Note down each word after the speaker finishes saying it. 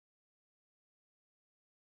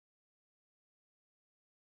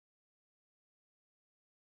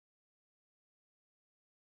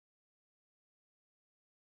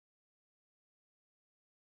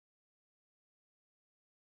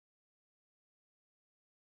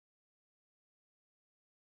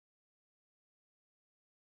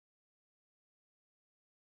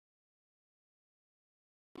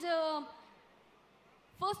Uh,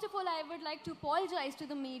 First of all, I would like to apologize to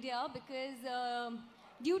the media because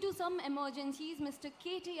due to some emergencies, Mr.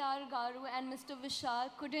 KTR Garu and Mr.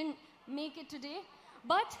 Vishal couldn't make it today.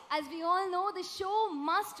 But as we all know, the show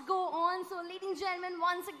must go on. So ladies and gentlemen,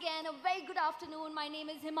 once again, a very good afternoon. My name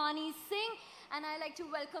is Himani Singh and I'd like to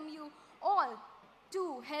welcome you all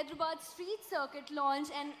to Hyderabad Street Circuit launch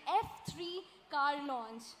and F3 car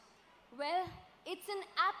launch. Well, it's an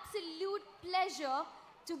absolute pleasure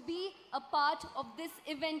to be a part of this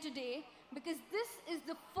event today because this is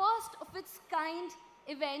the first of its kind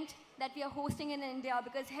event that we are hosting in India,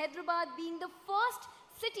 because Hyderabad being the first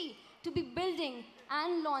city to be building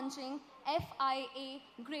and launching FIA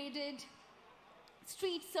graded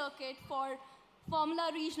street circuit for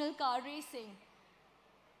Formula Regional Car Racing.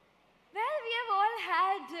 Well, we have all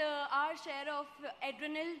had our share of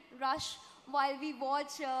adrenaline rush while we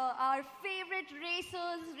watch our favorite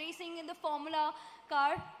racers racing in the Formula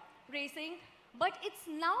car racing. But it's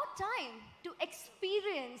now time to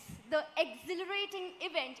experience the exhilarating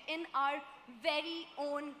event in our very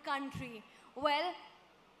own country. Well,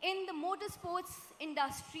 in the motorsports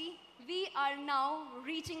industry, we are now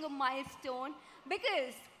reaching a milestone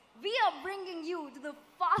because we are bringing you to the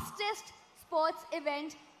fastest sports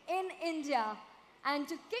event in India. And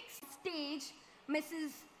to kick stage,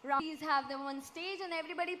 Mrs. Ram, please have them on stage, and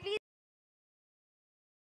everybody please.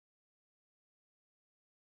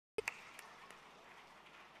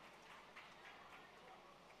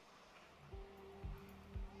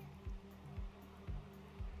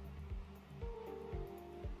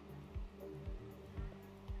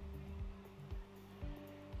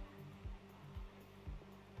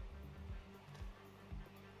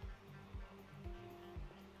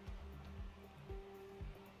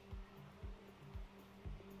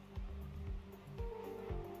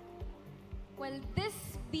 Well, this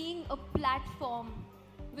being a platform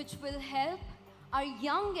which will help our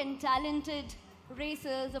young and talented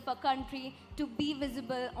racers of our country to be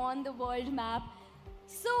visible on the world map.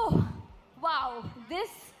 So, wow,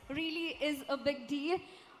 this really is a big deal.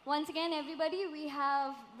 Once again, everybody, we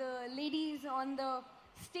have the ladies on the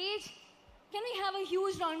stage. Can we have a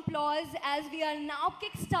huge round of applause as we are now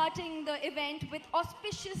kick-starting the event with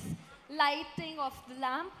auspicious lighting of the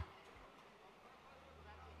lamp.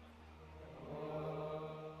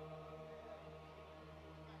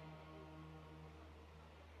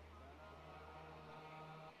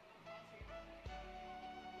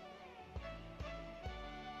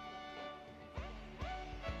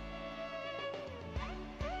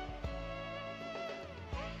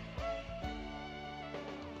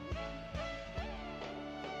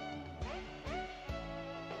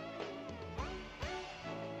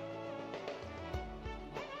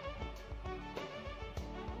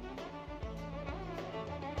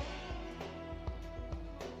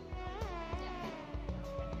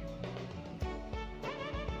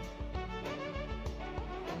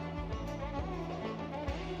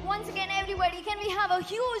 Once again, everybody, can we have a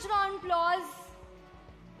huge round of applause?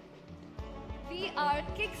 We are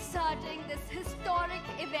kick-starting this historic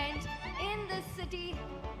event in the city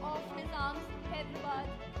of Nizam's Hyderabad.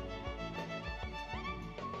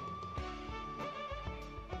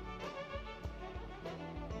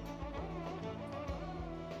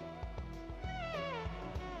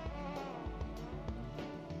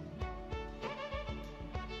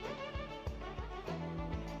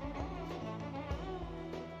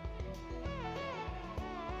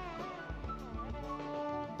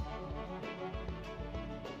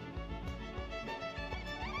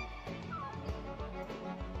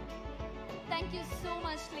 Thank you so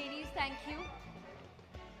much, ladies. Thank you.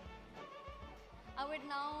 I would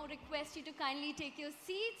now request you to kindly take your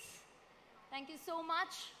seats. Thank you so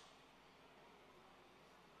much.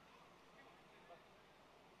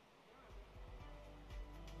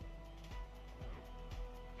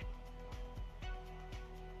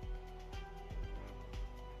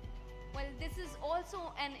 Well, this is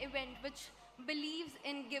also an event which believes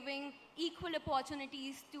in giving equal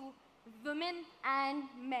opportunities to women and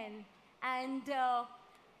men. And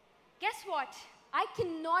guess what? I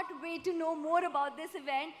cannot wait to know more about this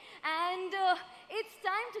event. And it's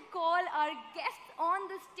time to call our guests on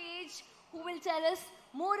the stage who will tell us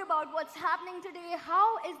more about what's happening today.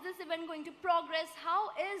 How is this event going to progress?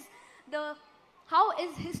 How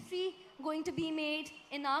is history going to be made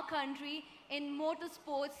in our country in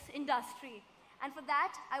motorsports industry? And for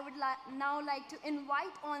that, I would now like to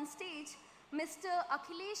invite on stage Mr.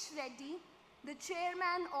 Akhil Reddy, the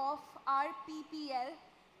chairman of RPPL.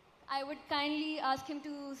 I would kindly ask him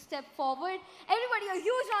to step forward. Everybody, a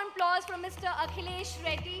huge round of applause for Mr. Akhil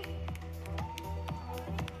Reddy.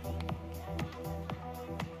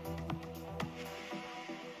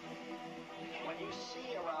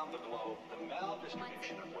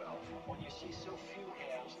 distribution of wealth, when you see so few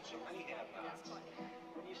haves and so many have-nots,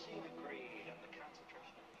 when you see the greed and the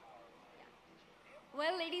concentration of power.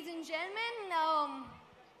 Well, ladies and gentlemen,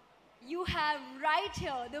 you have right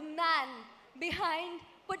here the man behind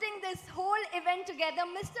putting this whole event together,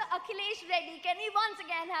 Mr. Akhil Reddy. Can we once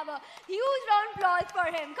again have a huge round of applause for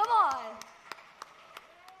him? Come on.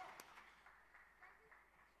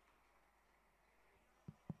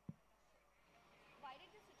 Why did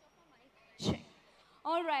you switch off my mic? Check.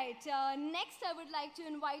 All right, next I would like to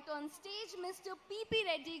invite on stage Mr. P.P.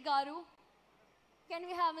 Reddy Garu. Can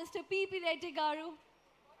we have Mr. P.P. Reddy Garu?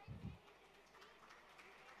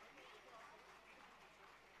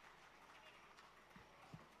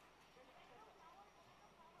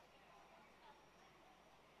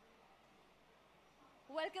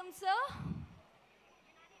 Welcome, sir.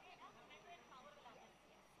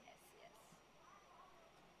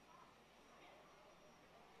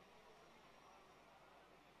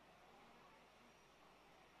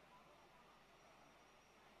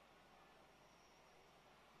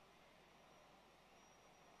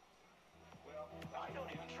 Well, I don't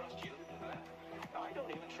even trust you to do that. I don't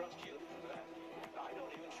even trust you to do that. I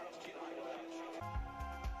don't even trust you. I don't even trust you.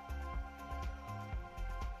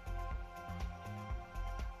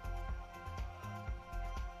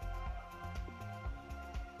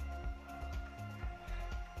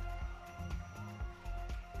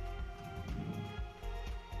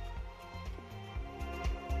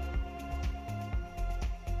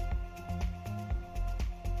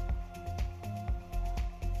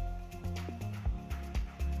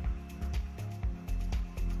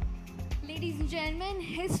 Ladies and gentlemen,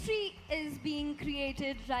 history is being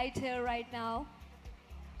created right here, right now.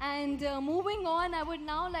 And moving on, I would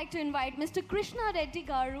now like to invite Mr. Krishna Reddy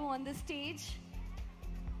Garu on the stage.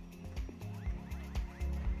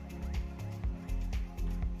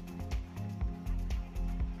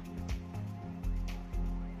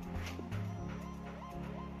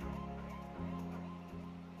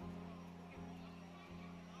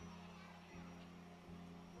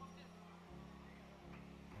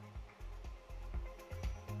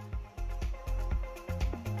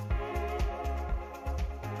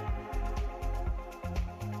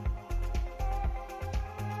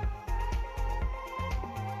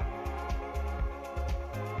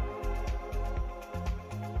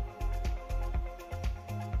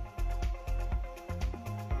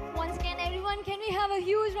 Once again, everyone, can we have a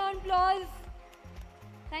huge round of applause?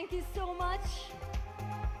 Thank you so much.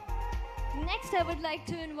 Next, I would like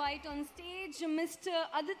to invite on stage Mr.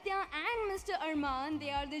 Aditya and Mr. Arman.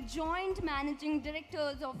 They are the joint managing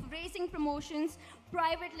directors of Racing Promotions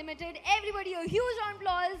Private Limited. Everybody, a huge round of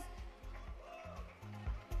applause.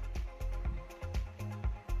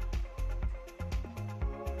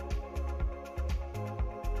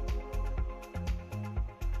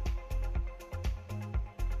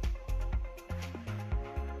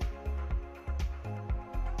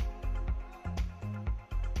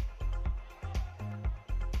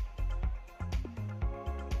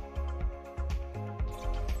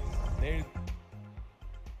 There.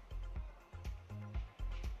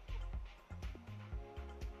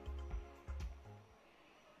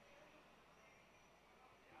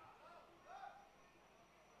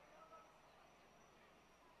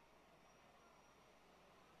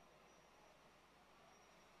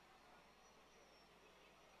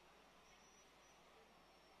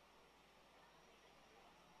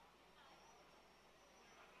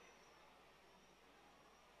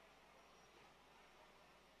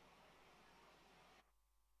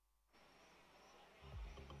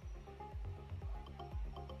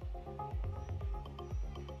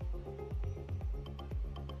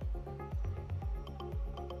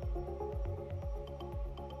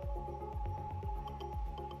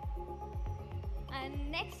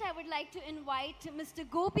 And next, I would like to invite Mr.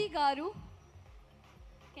 Gopi Garu.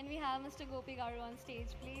 Can we have Mr. Gopi Garu on stage,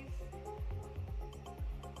 please?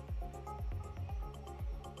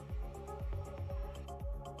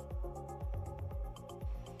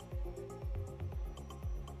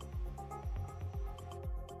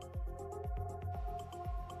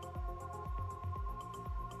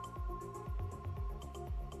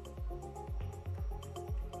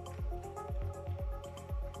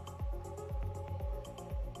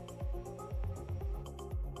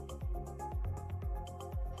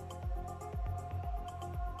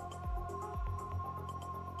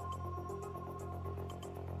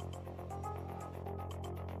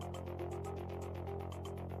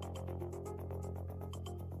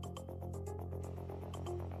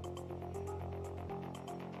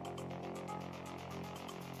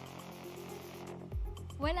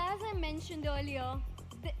 Well, as I mentioned earlier,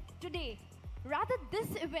 today, Rather, this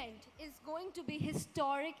event is going to be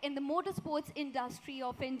historic in the motorsports industry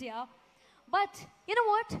of India. But you know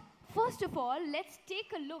what? First of all, let's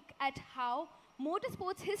take a look at how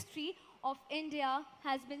motorsports history of India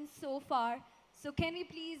has been so far. So can we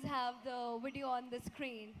please have the video on the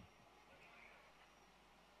screen?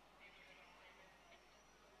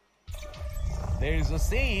 There is a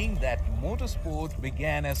saying that motorsport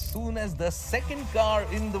began as soon as the second car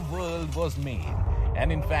in the world was made. And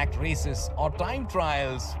in fact, races or time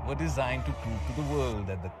trials were designed to prove to the world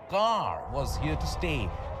that the car was here to stay.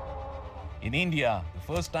 In India, the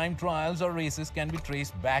first time trials or races can be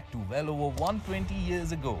traced back to well over 120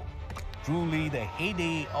 years ago. Truly, the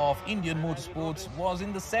heyday of Indian motorsports was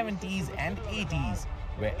in the 70s and 80s,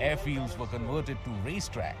 where airfields were converted to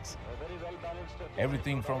racetracks.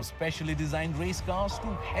 Everything from specially designed race cars to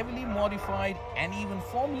heavily modified and even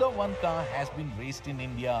Formula One car has been raced in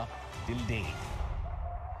India till date.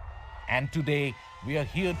 And today, we are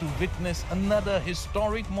here to witness another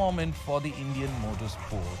historic moment for the Indian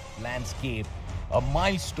motorsport landscape, a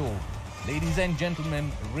milestone. Ladies and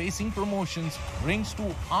gentlemen, Racing Promotions brings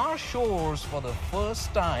to our shores for the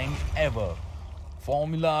first time ever,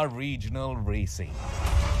 Formula Regional Racing.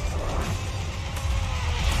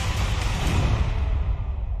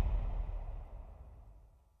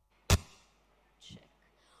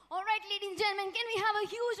 Ladies and gentlemen, can we have a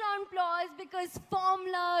huge round of applause because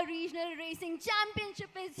Formula Regional Racing Championship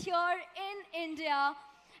is here in India.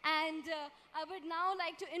 And I would now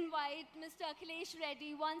like to invite Mr. Akhil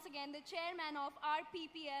Reddy, once again the chairman of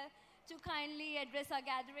RPPL, to kindly address our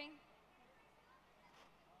gathering.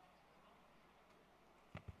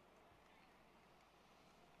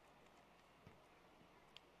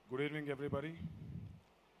 Good evening, everybody.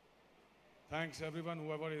 Thanks, everyone,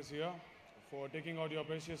 whoever is here, for taking out your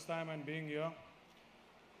precious time and being here.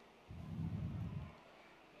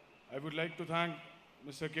 I would like to thank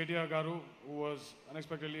Mr. KTR Garu, who was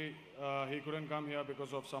unexpectedly, he couldn't come here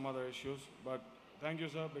because of some other issues. But thank you,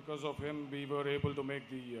 sir. Because of him, we were able to make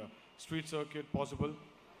the street circuit possible.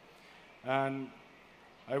 And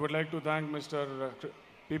I would like to thank Mr.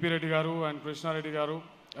 PP Reddy Garu and Krishna Reddy Garu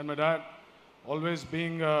and my dad, always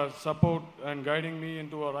being support and guiding me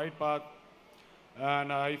into a right path.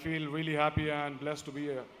 And I feel really happy and blessed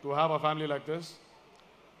to have a family like this.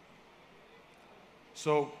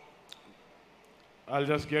 So I'll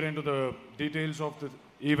just get into the details of the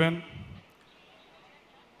event.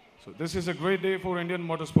 So this is a great day for Indian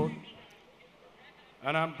motorsport,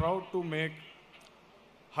 and I'm proud to make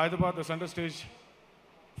Hyderabad the center stage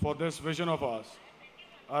for this vision of ours.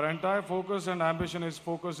 Our entire focus and ambition is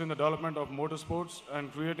focused in the development of motorsports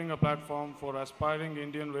and creating a platform for aspiring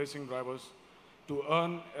Indian racing drivers to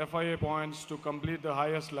earn FIA points to complete the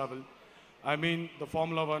highest level. I mean the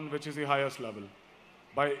Formula One, which is the highest level.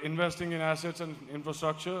 By investing in assets and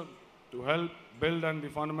infrastructure to help build and the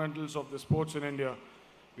fundamentals of the sports in India,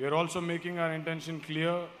 we are also making our intention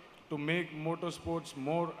clear to make motorsports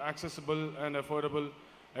more accessible and affordable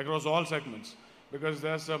across all segments. Because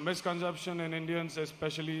there's a misconception in Indians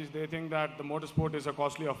especially, they think that the motorsport is a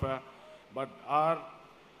costly affair. But our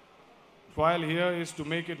trial here is to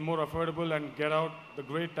make it more affordable and get out the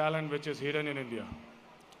great talent which is hidden in India.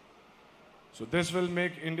 So this will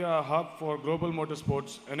make India a hub for global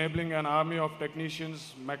motorsports, enabling an army of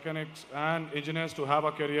technicians, mechanics, and engineers to have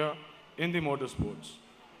a career in the motorsports.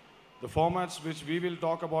 The formats which we will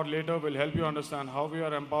talk about later will help you understand how we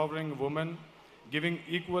are empowering women, giving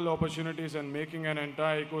equal opportunities and making an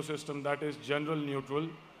entire ecosystem that is gender neutral,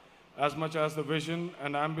 as much as the vision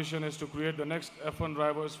and ambition is to create the next F1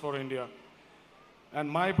 drivers for India. And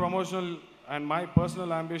my personal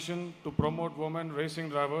ambition to promote women racing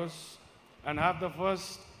drivers and have the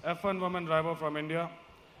first F1 woman driver from India.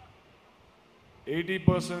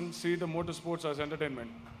 80% see the motorsports as entertainment.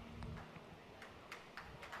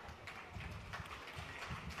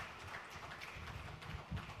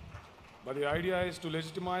 But the idea is to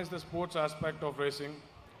legitimize the sports aspect of racing,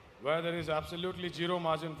 where there is absolutely zero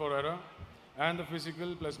margin for error, and the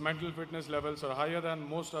physical plus mental fitness levels are higher than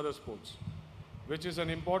most other sports, which is an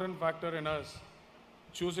important factor in us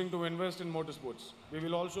choosing to invest in motorsports. We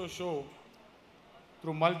will also show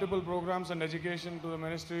through multiple programs and education to the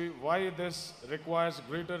ministry why this requires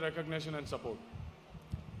greater recognition and support.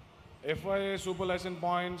 FIA Super License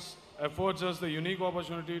Points affords us the unique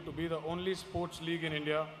opportunity to be the only sports league in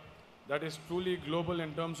India that is truly global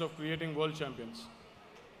in terms of creating world champions,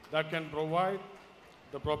 that can provide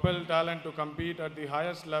the propel talent to compete at the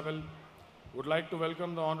highest level. Would like to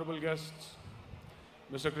welcome the honorable guests,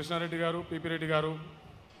 Mr. Krishna Reddy Garu, PP Reddy Garu,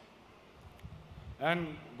 and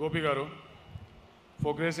Gopi Garu,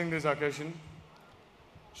 for gracing this occasion.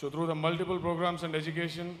 So through the multiple programs and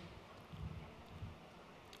education,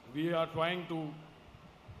 we are trying to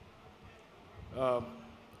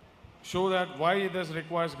show that why this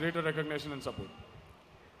requires greater recognition and support.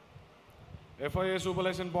 FIA Super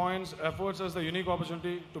License Points affords us the unique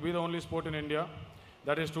opportunity to be the only sport in India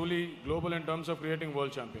that is truly global in terms of creating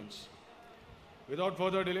world champions. Without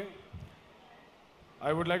further delay,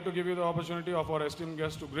 I would like to give you the opportunity of our esteemed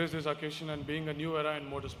guests to grace this occasion and being a new era in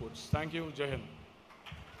motorsports. Thank you. Jai Hind.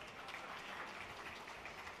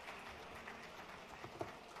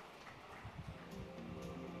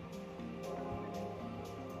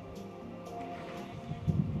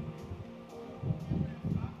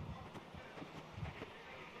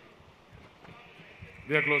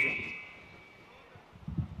 We are closing.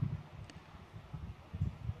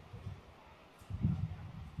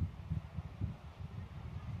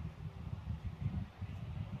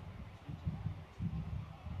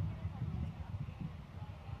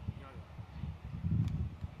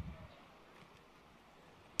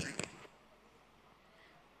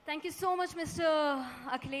 Thank you so much, Mr.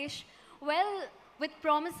 Akhilesh. Well, with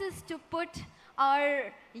promises to put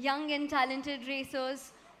our young and talented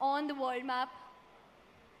racers on the world map,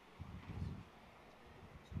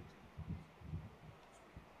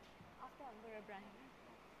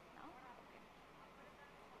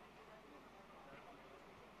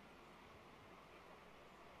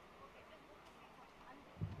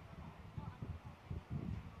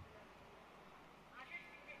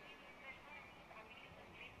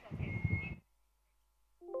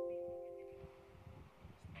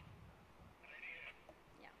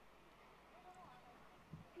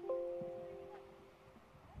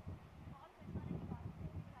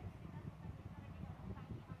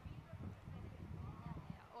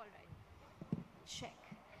 check.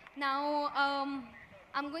 Now,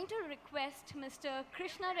 I'm going to request Mr.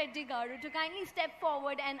 Krishna Reddy Garu to kindly step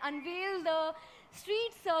forward and unveil the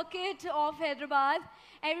street circuit of Hyderabad.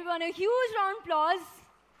 Everyone, a huge round of applause.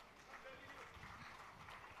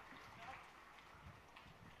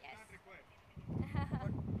 Yes.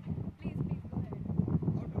 Please go ahead.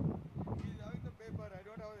 He's having the paper. I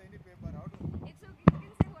don't have any paper. How to? It's okay.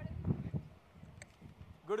 You can say whatever.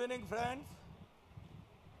 Good evening, friends,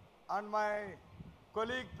 and my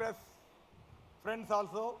colleague press friends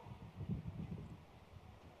also.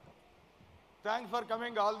 Thanks for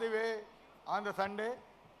coming all the way on the Sunday.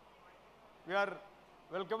 We are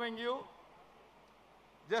welcoming you.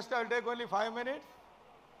 Just I'll take only 5 minutes.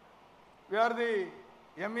 We are the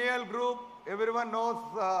MEL group, everyone knows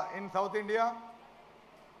in South India.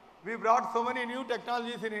 We brought so many new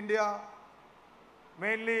technologies in India,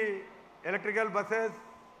 mainly electrical buses,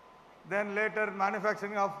 then later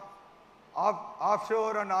manufacturing of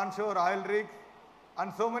offshore and onshore oil rigs,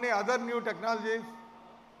 and so many other new technologies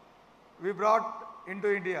we brought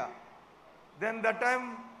into India. Then that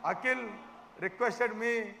time Akhil requested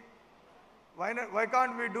me, why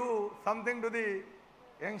can't we do something to the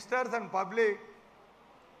youngsters and public?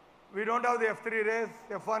 We don't have the F3 race,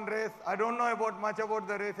 F1 race. I don't know much about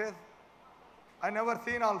the races. I never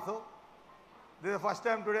seen also. This is the first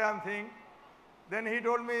time today I'm seeing. Then he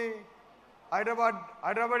told me, Hyderabad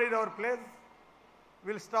is our place.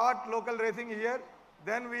 We'll start local racing here.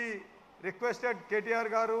 Then we requested KTR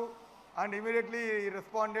Garu and immediately he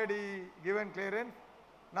responded, he given clearance.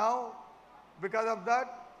 Now, because of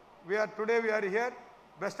that, today we are here.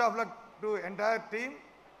 Best of luck to entire team.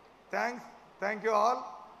 Thanks. Thank you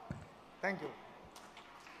all. Thank you.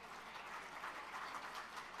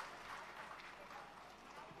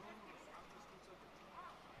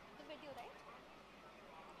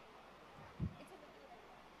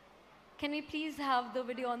 Can we please have the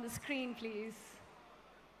video on the screen, please?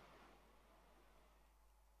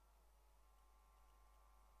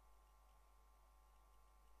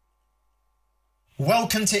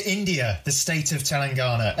 Welcome to India, the state of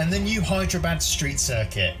Telangana, and the new Hyderabad street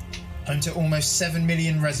circuit. Home to almost 7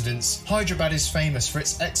 million residents, Hyderabad is famous for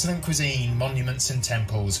its excellent cuisine, monuments and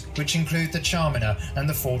temples, which include the Charminar and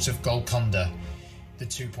the Fort of Golconda. The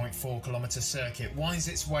 2.4-kilometre circuit winds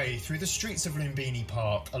its way through the streets of Lumbini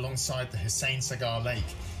Park alongside the Hussain Sagar Lake,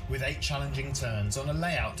 with 8 challenging turns on a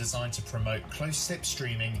layout designed to promote close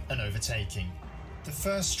slipstreaming and overtaking. The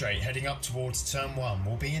first straight heading up towards Turn 1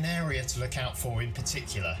 will be an area to look out for in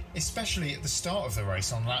particular, especially at the start of the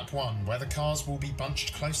race on lap 1, where the cars will be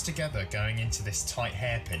bunched close together going into this tight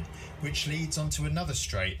hairpin, which leads onto another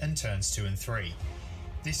straight and turns 2 and 3.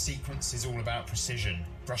 This sequence is all about precision,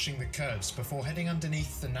 brushing the curves before heading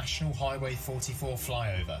underneath the National Highway 44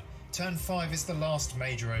 flyover, Turn 5 is the last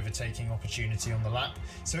major overtaking opportunity on the lap,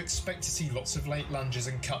 so expect to see lots of late lunges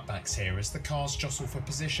and cutbacks here as the cars jostle for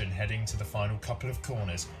position heading to the final couple of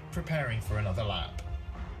corners, preparing for another lap.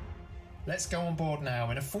 Let's go on board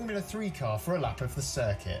now in a Formula 3 car for a lap of the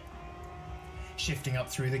circuit. Shifting up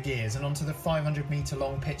through the gears and onto the 500 metre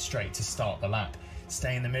long pit straight to start the lap.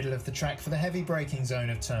 Stay in the middle of the track for the heavy braking zone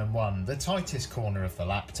of turn 1, the tightest corner of the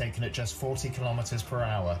lap, taken at just 40 km per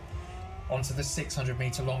hour. Onto the 600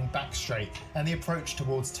 metre long back straight and the approach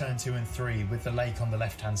towards turn 2 and 3 with the lake on the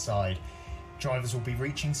left hand side. Drivers will be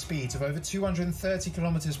reaching speeds of over 230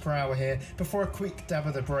 km per hour here before a quick dab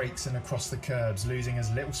of the brakes and across the curbs, losing as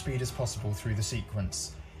little speed as possible through the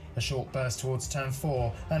sequence. A short burst towards turn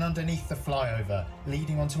 4 and underneath the flyover,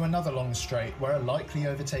 leading onto another long straight where a likely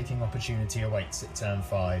overtaking opportunity awaits at turn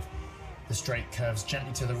 5. The straight curves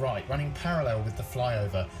gently to the right, running parallel with the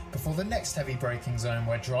flyover, before the next heavy braking zone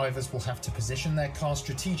where drivers will have to position their car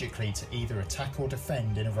strategically to either attack or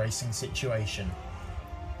defend in a racing situation.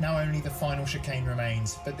 Now only the final chicane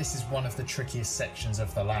remains, but this is one of the trickiest sections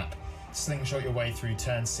of the lap. Slingshot your way through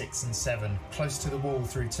turn 6 and 7, close to the wall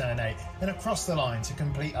through turn 8, and across the line to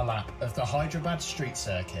complete a lap of the Hyderabad street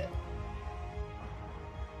circuit.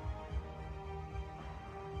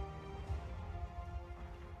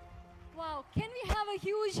 Wow, can we have a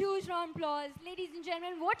huge round of applause? Ladies and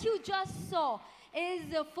gentlemen, what you just saw is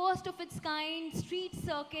the first of its kind street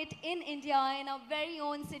circuit in India, in our very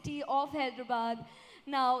own city of Hyderabad.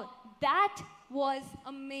 Now, that was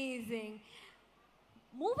amazing.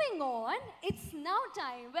 Moving on, it's now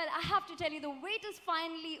time. Well, I have to tell you, the wait is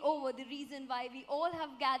finally over. The reason why we all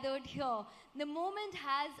have gathered here. The moment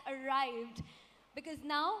has arrived. Because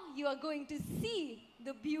now you are going to see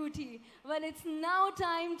the beauty. Well, it's now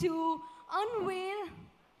time to unveil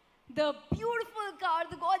the beautiful car,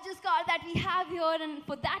 the gorgeous car that we have here. And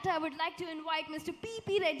for that, I would like to invite Mr.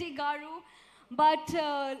 P.P. Reddy Garu. But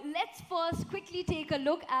let's first quickly take a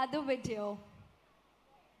look at the video.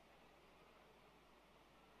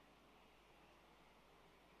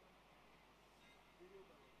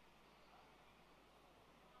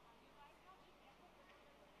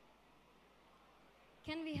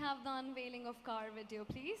 Can we have the unveiling of car video,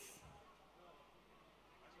 please?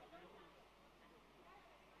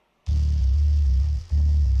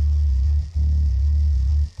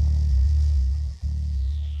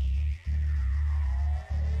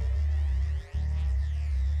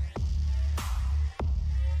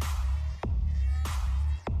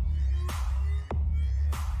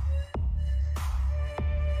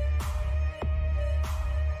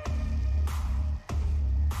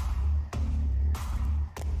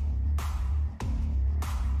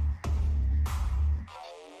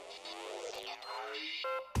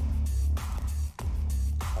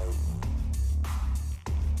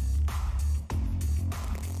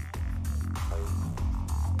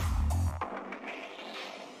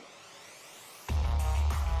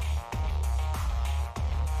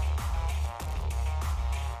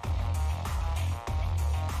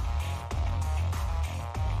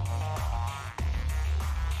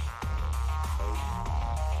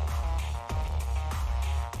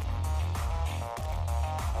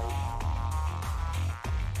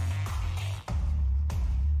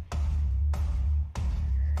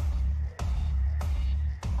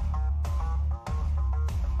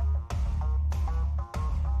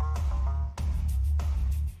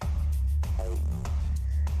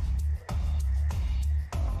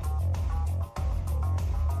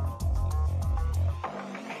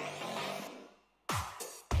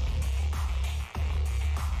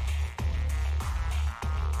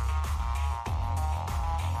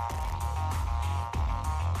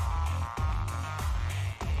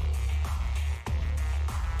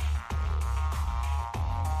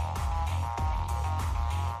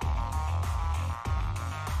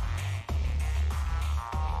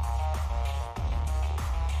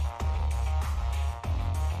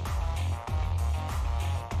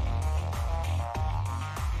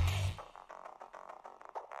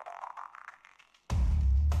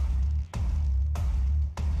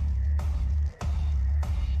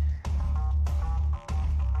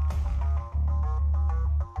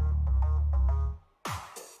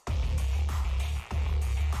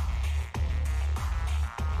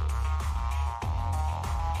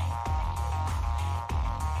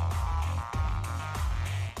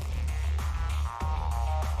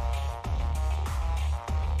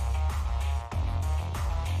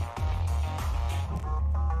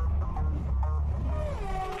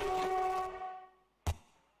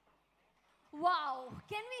 Wow,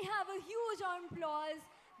 can we have a huge round of applause?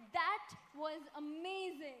 That was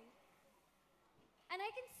amazing. And I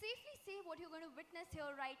I can safely say what you're going to witness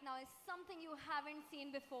here right now is something you haven't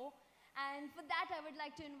seen before. And for that, I would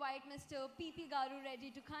like to invite Mr. P.P. Garu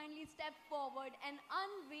Reddy to kindly step forward and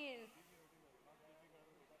unveil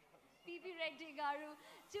P.P. Reddy Garu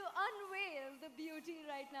to unveil the beauty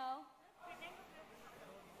right now.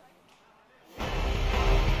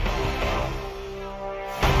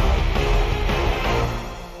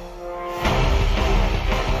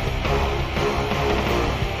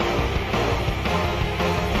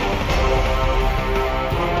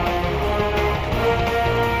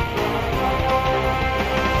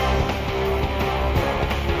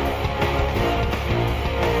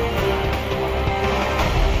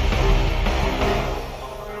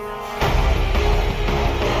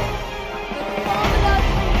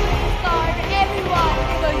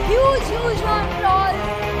 Huge round of applause.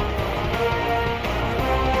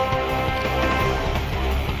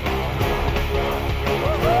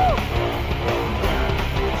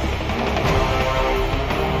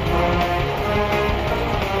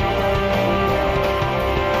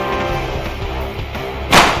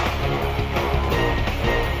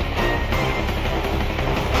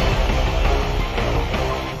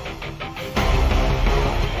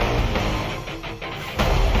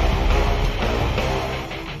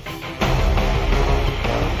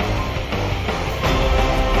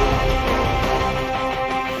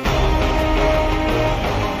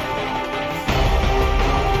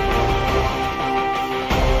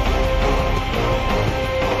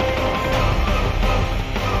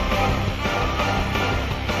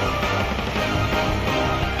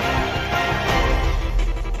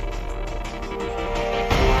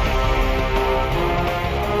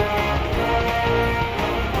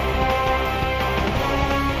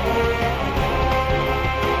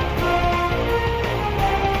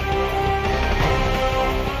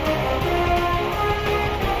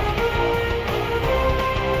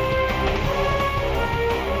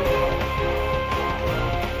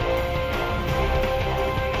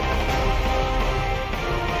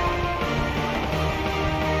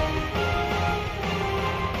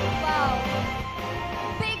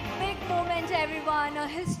 A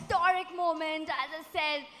historic moment, as I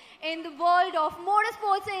said, in the world of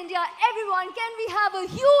motorsports India. Everyone, can we have a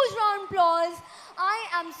huge round of applause? I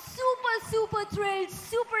am super thrilled,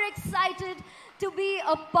 super excited to be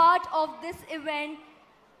a part of this event.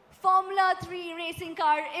 Formula 3 racing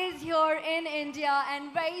car is here in India,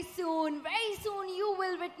 and very soon you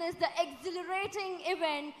will witness the exhilarating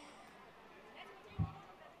event.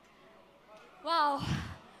 Wow.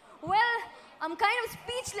 Well, I'm kind of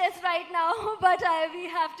speechless right now, but we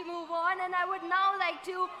have to move on, and I would now like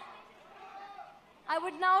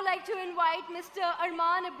to invite Mr.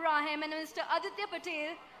 Arman Ibrahim and Mr. Aditya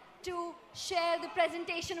Patel to share the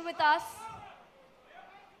presentation with us.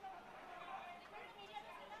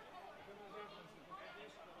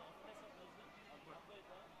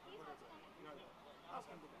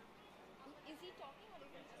 Is he talking or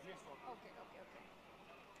is he? Okay.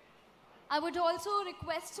 I would also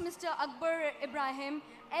request Mr. Akbar Ibrahim,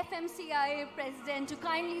 FMCI President, to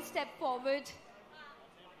kindly step forward.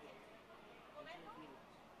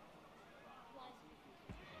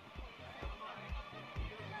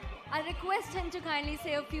 I request him to kindly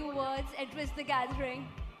say a few words, address the gathering.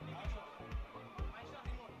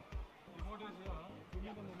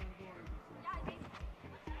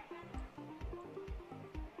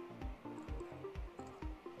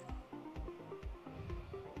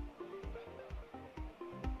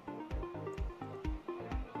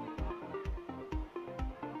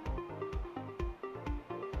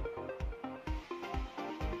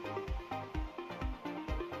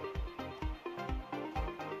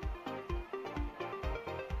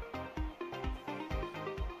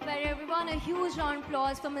 Everyone, a huge round of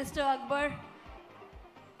applause for Mr. Akbar.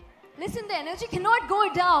 Listen, the energy cannot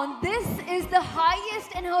go down. This is the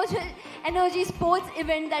highest energy sports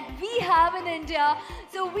event that we have in India.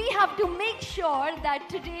 So we have to make sure that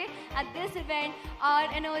today at this event, our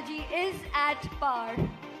energy is at par.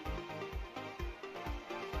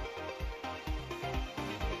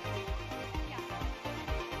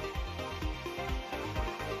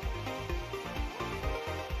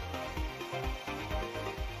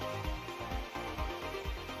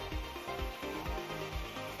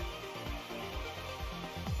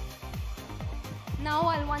 Now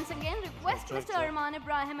I'll once again request Mr. Arman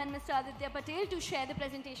Ibrahim and Mr. Aditya Patel to share the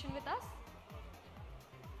presentation with us.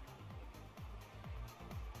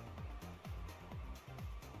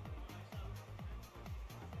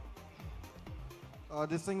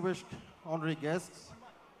 Distinguished honorary guests,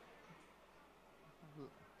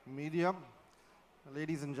 media,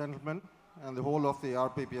 ladies and gentlemen, and the whole of the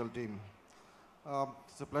RPPL team.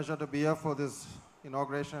 It's a pleasure to be here for this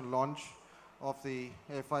inauguration and launch of the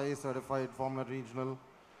FIA certified Formula Regional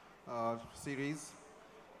series.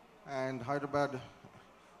 And Hyderabad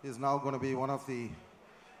is now going to be one of the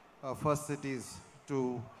first cities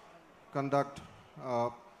to conduct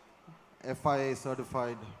FIA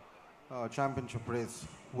certified championship race,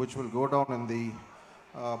 which will go down in the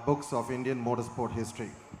books of Indian motorsport history.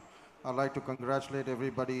 I'd like to congratulate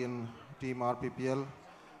everybody in Team RPPL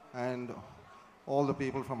and all the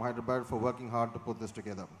people from Hyderabad for working hard to put this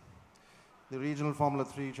together. The Regional Formula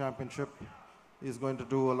 3 Championship is going to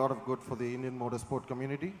do a lot of good for the Indian motorsport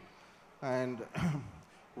community, and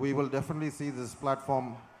we will definitely see this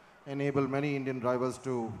platform enable many Indian drivers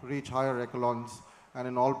to reach higher echelons and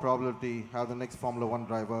in all probability have the next Formula 1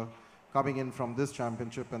 driver coming in from this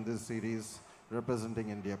championship and this series representing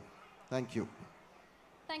India. Thank you.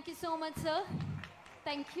 Thank you so much, sir.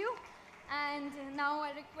 Thank you. And now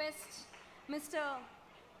I request Mr.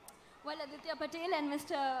 Aditya Patel and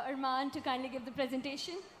Mr. Arman to kindly give the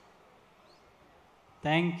presentation.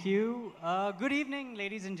 Thank you. Good evening,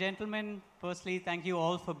 ladies and gentlemen. Firstly, thank you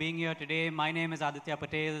all for being here today. My name is Aditya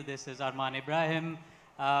Patel. This is Arman Ibrahim.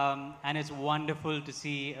 And it's wonderful to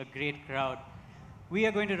see a great crowd. We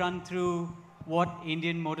are going to run through what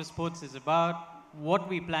Indian motorsports is about, what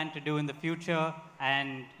we plan to do in the future,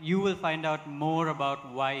 and you will find out more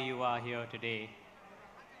about why you are here today.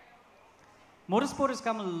 Motorsport has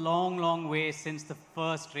come a long, long way since the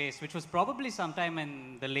first race, which was probably sometime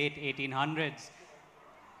in the late 1800s.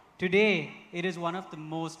 Today, it is one of the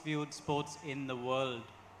most viewed sports in the world.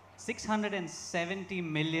 670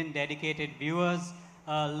 million dedicated viewers,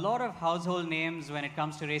 a lot of household names when it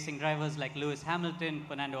comes to racing drivers like Lewis Hamilton,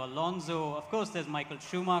 Fernando Alonso, of course there's Michael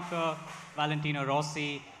Schumacher, Valentino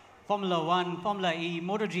Rossi, Formula 1, Formula E,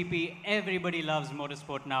 MotoGP, everybody loves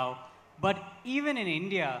motorsport now. But even in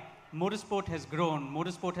India, motorsport has grown,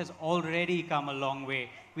 motorsport has already come a long way.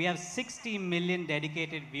 We have 60 million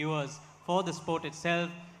dedicated viewers for the sport itself,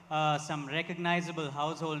 some recognizable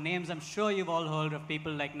household names. I'm sure you've all heard of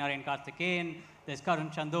people like Naren Karthikeyan, there's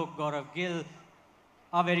Karun Chandok, Gaurav Gill,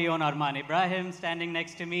 our very own Arman Ibrahim standing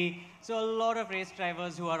next to me. So a lot of race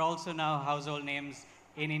drivers who are also now household names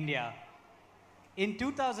in India. In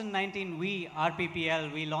 2019, we,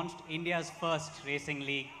 RPPL, we launched India's first racing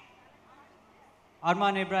league.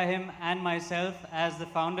 Arman Ibrahim and myself, as the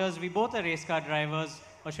founders, we both are race car drivers,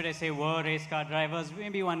 or should I say were race car drivers.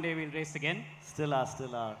 Maybe one day we'll race again. Still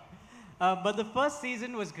are. But the first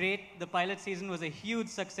season was great. The pilot season was a huge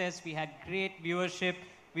success. We had great viewership.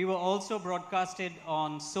 We were also broadcasted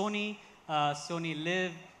on Sony, Sony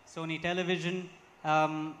Live, Sony Television,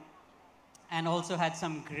 and also had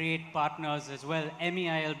some great partners as well,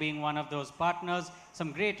 MEIL being one of those partners,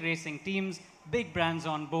 some great racing teams, big brands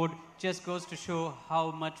on board, just goes to show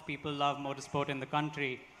how much people love motorsport in the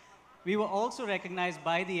country. We were also recognized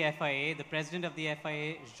by the FIA. The president of the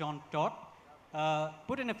FIA, Jean Todt,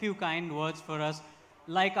 put in a few kind words for us.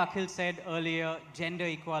 Like Akhil said earlier, gender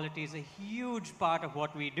equality is a huge part of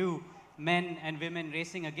what we do. Men and women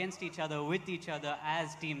racing against each other, with each other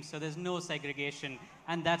as teams, so there's no segregation.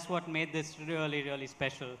 And that's what made this really, really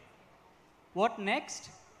special. What next?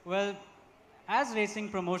 Well, as racing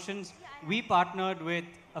promotions, we partnered with,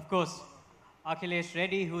 of course, Akhilesh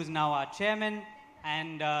Reddy, who's now our chairman,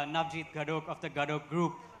 and Navjeet Gadok of the Gadok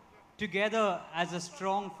Group. Together, as a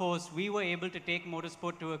strong force, we were able to take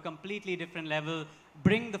motorsport to a completely different level,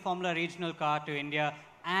 bring the Formula Regional car to India,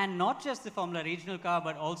 and not just the Formula Regional car,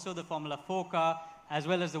 but also the Formula 4 car, as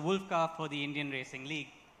well as the Wolf car for the Indian Racing League.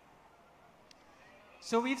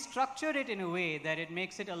 So we've structured it in a way that it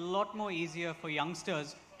makes it a lot more easier for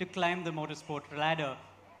youngsters to climb the motorsport ladder.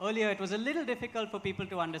 Earlier, it was a little difficult for people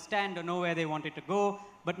to understand or know where they wanted to go,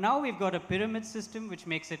 but now we've got a pyramid system which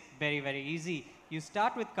makes it very, very easy. You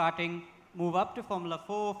start with karting, move up to Formula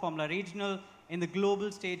 4, Formula Regional. In the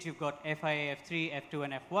global stage, you've got FIA, F3, F2,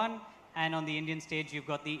 and F1. And on the Indian stage, you've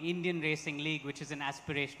got the Indian Racing League, which is an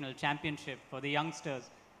aspirational championship for the youngsters.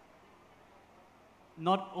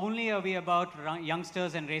 Not only are we about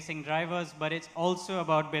youngsters and racing drivers, but it's also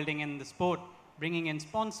about building in the sport, bringing in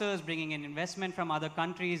sponsors, bringing in investment from other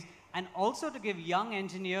countries, and also to give young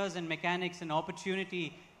engineers and mechanics an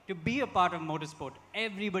opportunity to be a part of motorsport.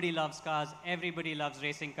 Everybody loves cars, everybody loves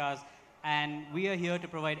racing cars, and we are here to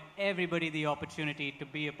provide everybody the opportunity to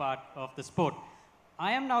be a part of the sport.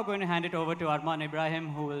 I am now going to hand it over to Arman Ibrahim,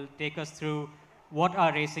 who will take us through what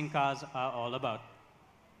our racing cars are all about.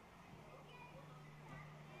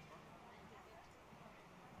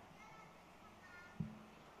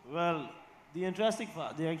 Well, the interesting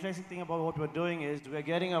thing about what we're doing is we're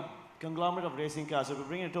getting a conglomerate of racing cars. So we're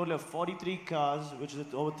bringing a total of 43 cars, which is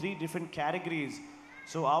over 3 different categories.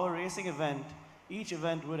 So our racing event, each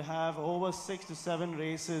event would have over 6 to 7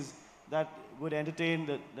 races that would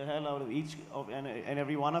entertain the hell out of each and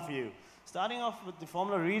every one of you. Starting off with the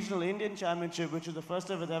Formula Regional Indian Championship, which is the first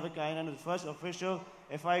of its ever kind and the first official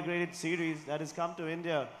FI graded series that has come to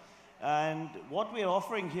India. And what we are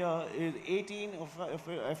offering here is 18 of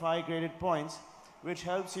FI graded points, which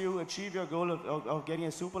helps you achieve your goal of getting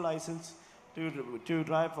a super license to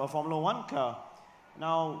drive a Formula 1 car.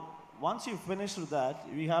 Now, once you finish with that,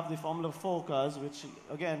 we have the Formula 4 cars, which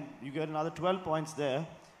again, you get another 12 points there.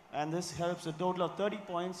 And this helps a total of 30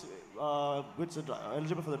 points, which are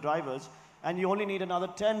eligible for the drivers. And you only need another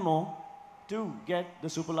 10 more to get the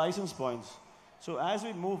super license points. So as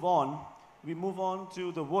we move on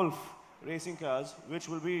to the Wolf racing cars, which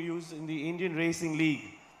will be used in the Indian Racing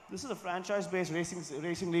League. This is a franchise-based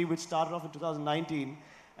racing league which started off in 2019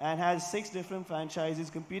 and has 6 different franchises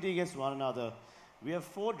competing against one another. We have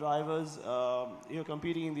 4 drivers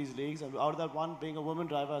competing in these leagues, and out of that, one being a woman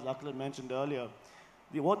driver, as Akhil had mentioned earlier.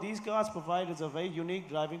 What these cars provide is a very unique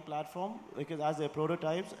driving platform because as they're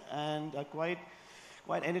prototypes and are quite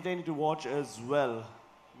entertaining to watch as well.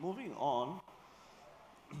 Moving on,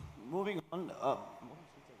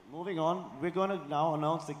 we're going to now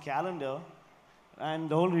announce the calendar and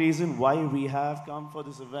the whole reason why we have come for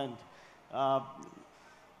this event.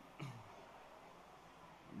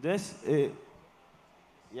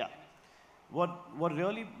 What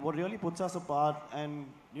really puts us apart and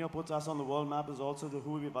puts us on the world map is also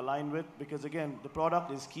who we've aligned with, because again the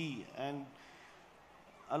product is key, and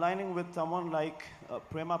aligning with someone like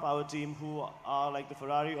Prema Power Team, who are like the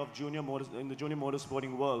Ferrari of in the junior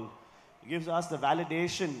motorsporting world, gives us the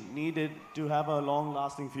validation needed to have a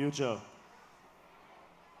long-lasting future.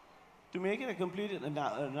 To make it a complete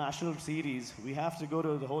national series, we have to go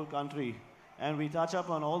to the whole country. And we touch up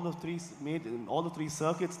on all the three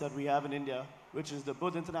circuits that we have in India, which is the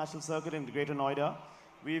Budh International Circuit in Greater Noida.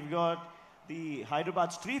 We've got the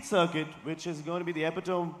Hyderabad Street Circuit, which is going to be the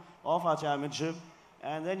epitome of our championship.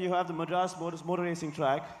 And then you have the Madras Motor Racing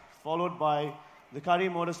Track, followed by the Curry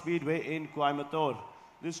Motor Speedway in Coimbatore.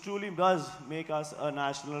 This truly does make us a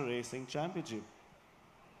national racing championship.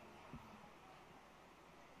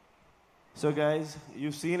 So guys,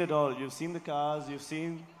 you've seen it all. You've seen the cars, you've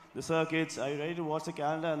seen the circuits. Are you ready to watch the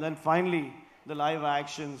calendar? And then finally, the live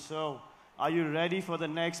action. So, are you ready for the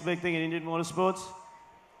next big thing in Indian motorsports?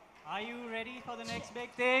 Are you ready for the next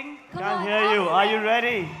big thing? Can't hear you. Are you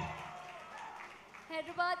ready?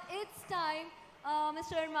 Hyderabad, it's time.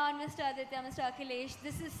 Mr. Arman, Mr. Aditya, Mr. Akhilesh,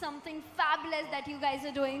 this is something fabulous that you guys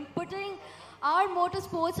are doing, putting our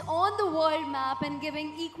motorsports on the world map and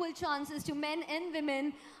giving equal chances to men and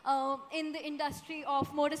women in the industry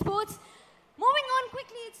of motorsports. Moving on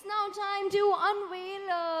quickly, it's now time to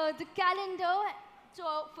unveil the calendar. So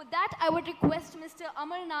for that, I would request Mr.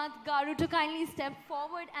 Amarnath Garu to kindly step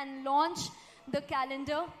forward and launch the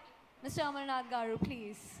calendar. Mr. Amarnath Garu,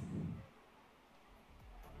 please.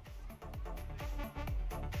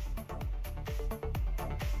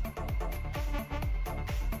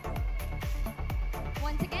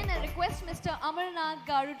 Once again, I request Mr. Amarnath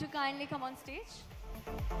Garu to kindly come on stage.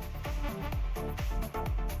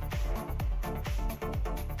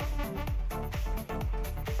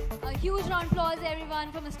 A huge round of applause,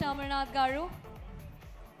 everyone, for Mr. Amarnath Garu.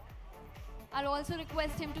 I'll also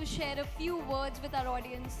request him to share a few words with our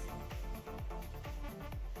audience.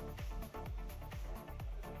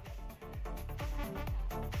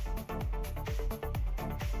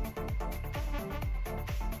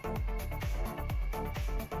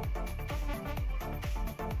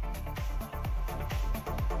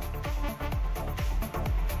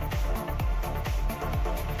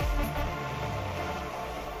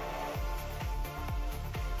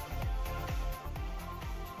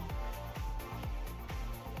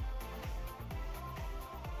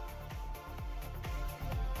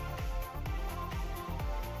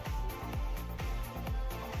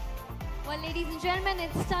 Well, ladies and gentlemen,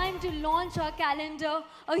 it's time to launch our calendar.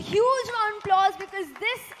 A huge round of applause because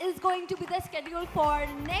this is going to be the schedule for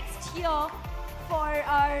next year for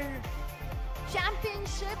our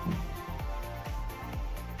championship,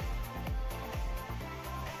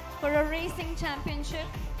 for a racing championship.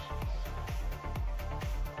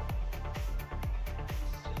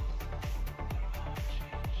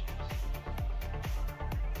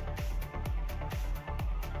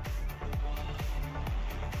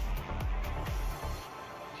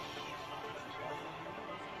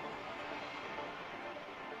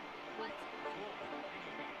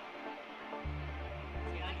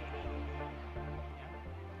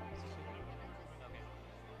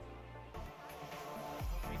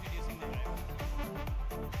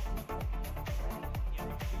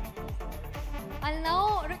 I'll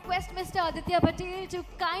now request Mr. Aditya Patel to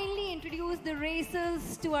kindly introduce the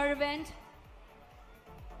racers to our event.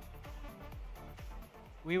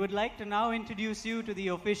 We would like to now introduce you to the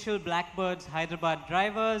official Blackbirds Hyderabad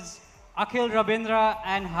drivers, Akhil Rabindra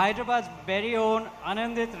and Hyderabad's very own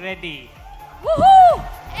Anindith Reddy. Woohoo!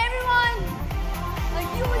 Everyone, a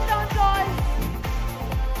huge round of applause.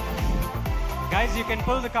 Guys, you can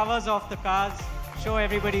pull the covers off the cars, show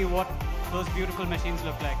everybody what those beautiful machines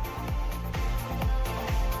look like.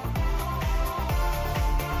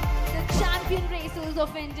 The champion racers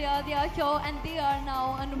of India, they are here and they are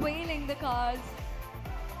now unveiling the cars.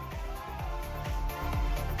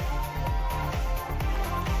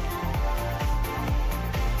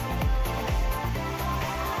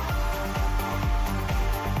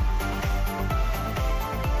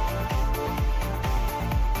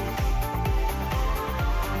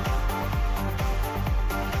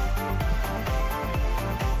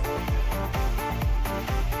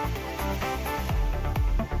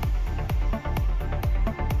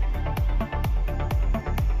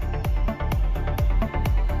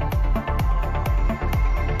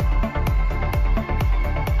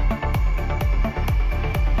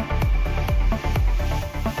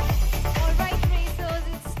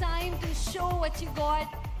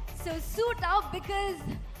 Because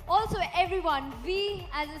also everyone, we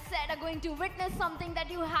as I said are going to witness something that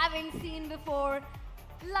you haven't seen before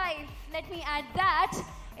live. Let me add that.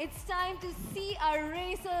 It's time to see our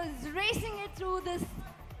racers racing it through the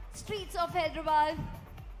streets of Hyderabad.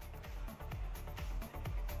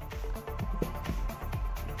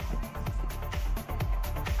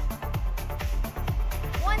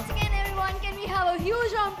 Once again everyone, can we have a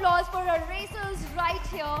huge round of applause for our racers right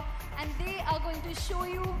here, and they are going to show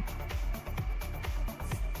you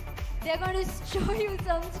They're going to show you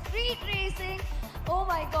some street racing. Oh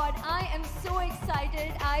my God, I am so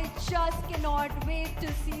excited. I just cannot wait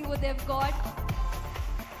to see what they've got.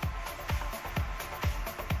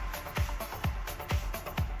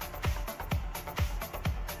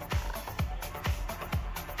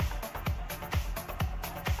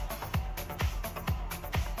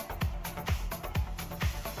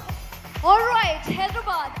 All right,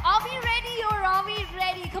 Hyderabad, are we ready or are we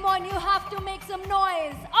ready? Come on, you have to make some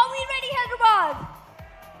noise. Are we ready, Hyderabad?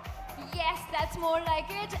 Yes, that's more like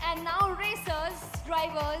it. And now racers,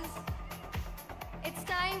 drivers, it's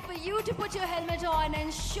time for you to put your helmet on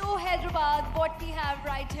and show Hyderabad what we have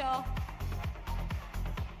right here.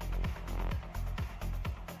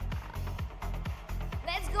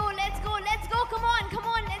 Let's go, let's go, let's go. Come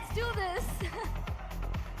on, let's do this.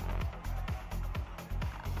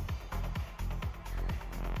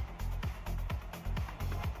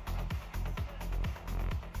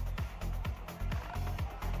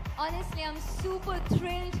 Honestly, I'm super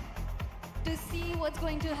thrilled to see what's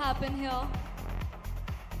going to happen here.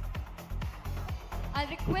 I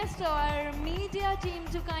request our media team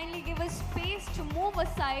to kindly give us space to move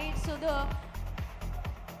aside so the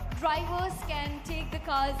drivers can take the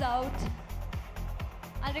cars out.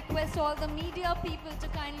 I request all the media people to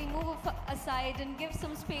kindly move aside and give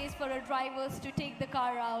some space for our drivers to take the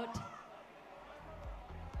car out.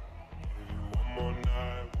 One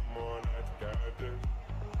more night together.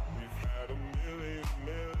 We've had a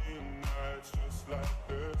million nights just like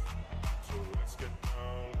this. So let's get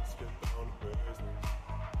down to business.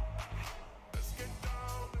 Let's get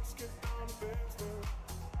down to business.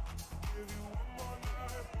 Give you one more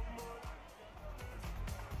night.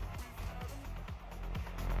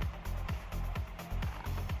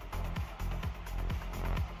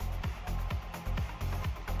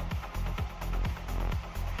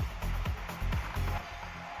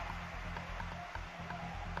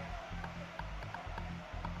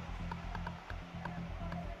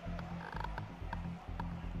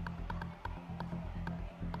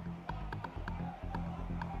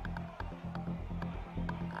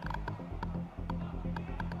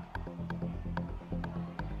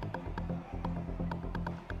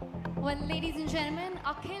 Well, ladies and gentlemen,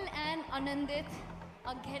 Akhil and Anindith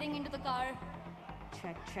are getting into the car.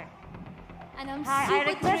 Check. And I'm Hi, super I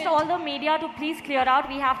request thrilled. all the media to please clear out.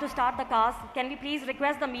 We have to start the cars. Can we please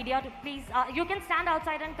request the media to please, you can stand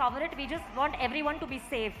outside and cover it. We just want everyone to be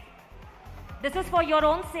safe. This is for your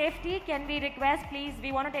own safety. Can we request, please,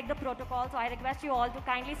 we want to take the protocol. So I request you all to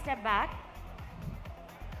kindly step back.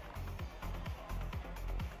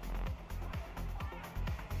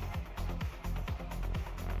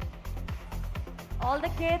 All the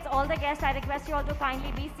kids, all the guests, I request you all to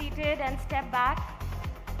kindly be seated and step back.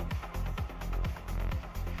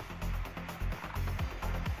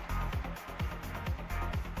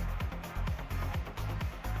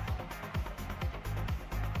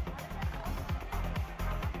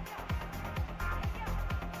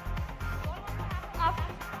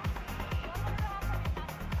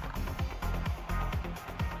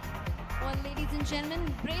 ladies and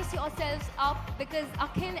gentlemen, brace yourselves up because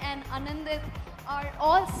Akhil and Anindith are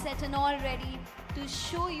all set and all ready to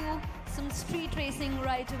show you some street racing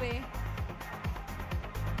right away.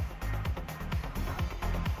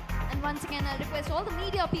 And once again, I'll request all the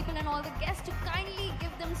media people and all the guests to kindly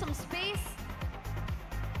give them some space.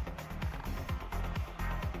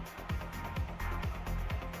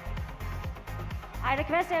 I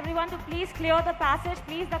request everyone to please clear the passage.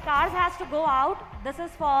 Please, the cars has to go out. This is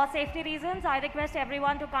for safety reasons. I request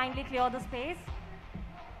everyone to kindly clear the space.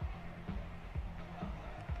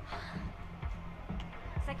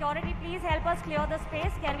 Security, please help us clear the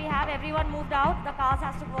space. Can we have everyone moved out? The cars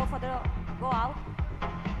has to go out.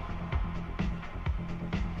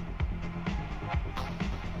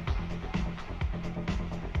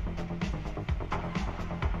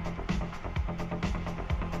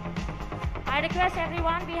 I request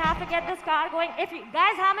everyone, we have to get this car going.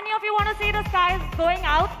 Guys, how many of you want to see this car going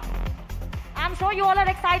out? I'm sure you all are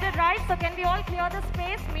excited, right? So can we all clear the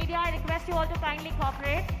space? Media, I request you all to kindly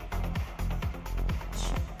cooperate.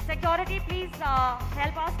 Security, please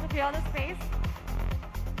help us to clear the space.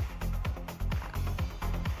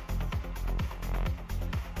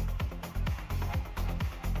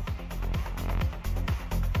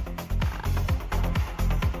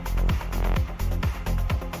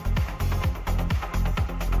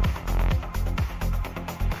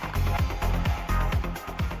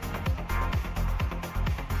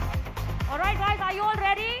 Alright guys, are you all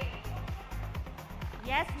ready?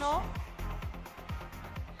 Yes, no?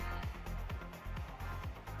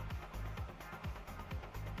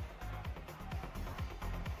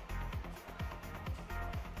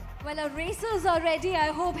 Well, our racers are ready. I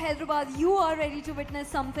hope, Hyderabad, you are ready to witness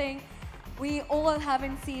something we all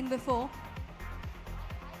haven't seen before.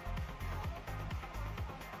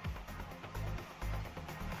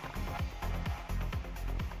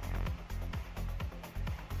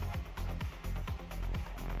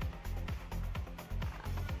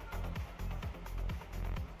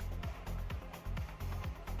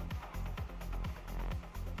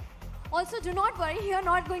 Also, do not worry, you're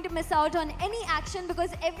not going to miss out on any action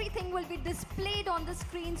because everything will be displayed on the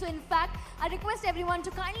screen. So in fact, I request everyone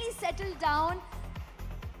to kindly settle down.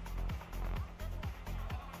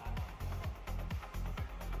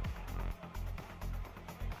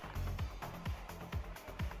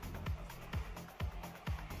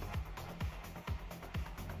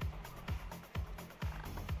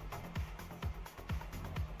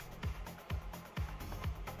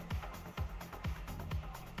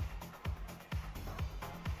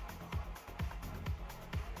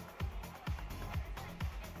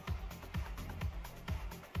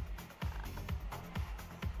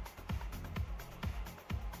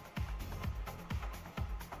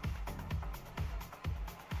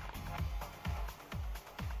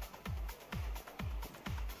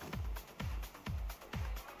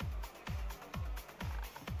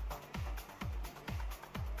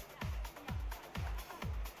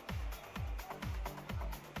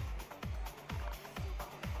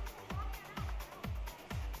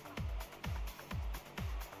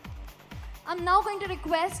 I'm now going to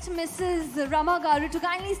request Mrs. Rama Garu to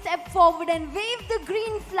kindly step forward and wave the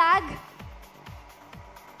green flag.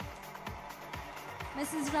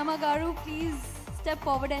 Mrs. Rama Garu, please step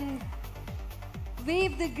forward and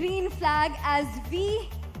wave the green flag as we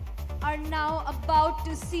are now about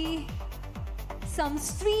to see some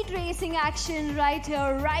street racing action right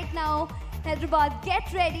here, right now. Hyderabad,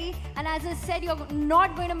 get ready. And as I said, you're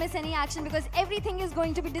not going to miss any action because everything is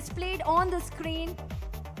going to be displayed on the screen.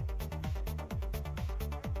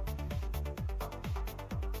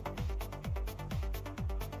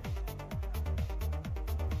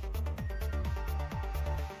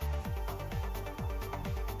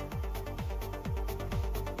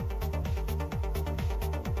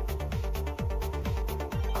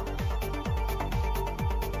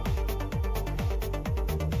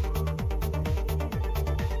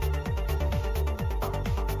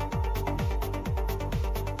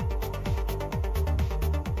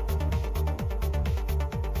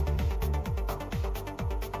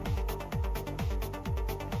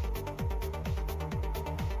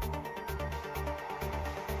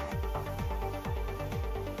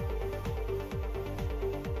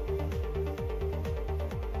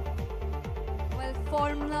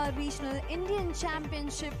 Formula Regional Indian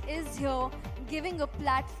Championship is here, giving a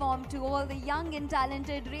platform to all the young and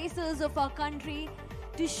talented racers of our country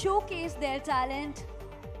to showcase their talent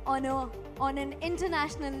on an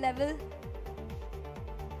international level.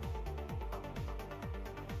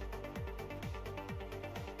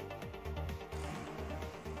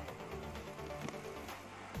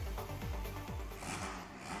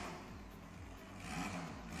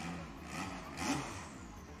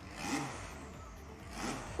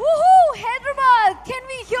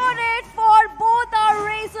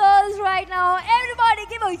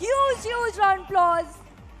 huge round of applause.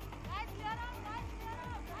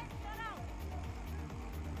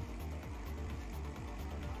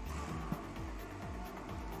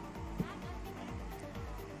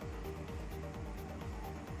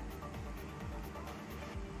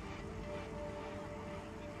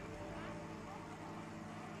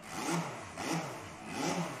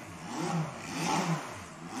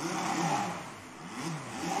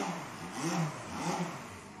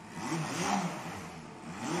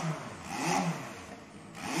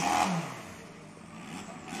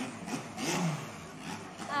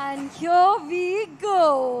 And here we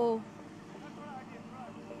go.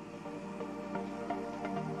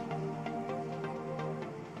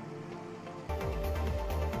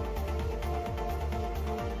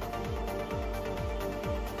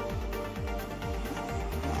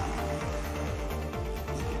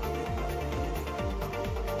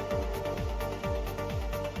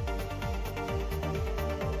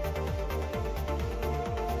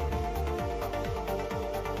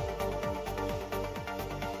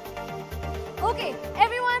 Okay,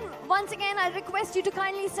 everyone, once again, I request you to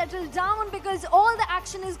kindly settle down because all the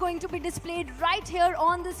action is going to be displayed right here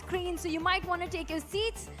on the screen. So you might want to take your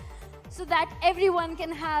seats so that everyone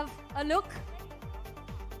can have a look.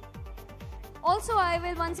 Also, I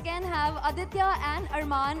will once again have Aditya and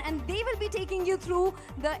Arman, and they will be taking you through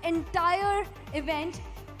the entire event,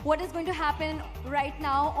 what is going to happen right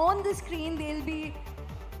now on the screen. They'll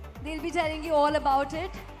be telling you all about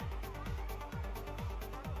it.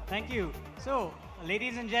 Thank you. So,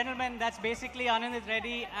 ladies and gentlemen, that's basically Anindith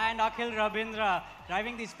Reddy and Akhil Rabindra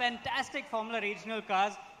driving these fantastic Formula Regional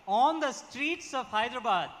cars on the streets of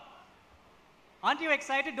Hyderabad. Aren't you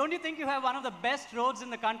excited? Don't you think you have one of the best roads in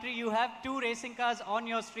the country? You have 2 racing cars on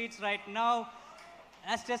your streets right now.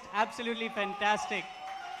 That's just absolutely fantastic.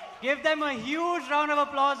 Give them a huge round of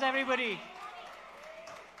applause, everybody.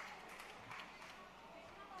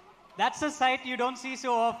 That's a sight you don't see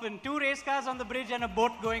so often. 2 race cars on the bridge and a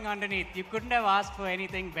boat going underneath. You couldn't have asked for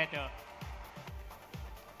anything better.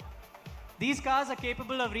 These cars are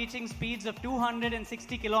capable of reaching speeds of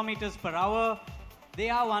 260 kilometers per hour. They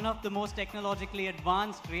are one of the most technologically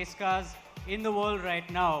advanced race cars in the world right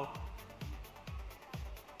now.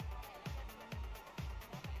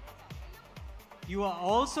 You are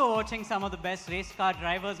also watching some of the best race car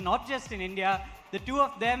drivers, not just in India. The 2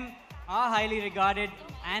 of them are highly regarded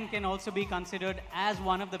and can also be considered as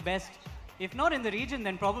one of the best, if not in the region,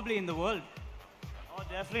 then probably in the world. Oh,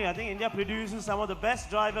 definitely. I think India produces some of the best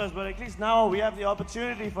drivers, but at least now we have the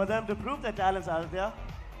opportunity for them to prove their talents out there.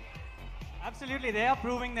 Absolutely, they are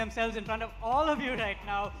proving themselves in front of all of you right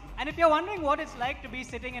now. And if you're wondering what it's like to be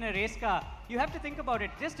sitting in a race car, you have to think about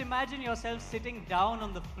it. Just imagine yourself sitting down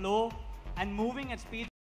on the floor and moving at speed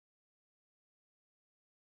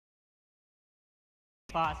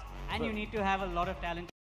fast. And you need to have a lot of talent.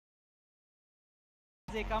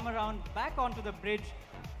 They come around back onto the bridge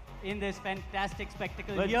in this fantastic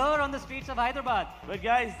spectacle here on the streets of Hyderabad. But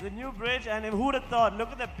guys, the new bridge, and who would have thought? Look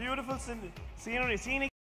at the beautiful scenery, scenic.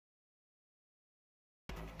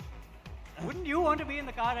 Wouldn't you want to be in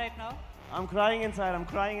the car right now? I'm crying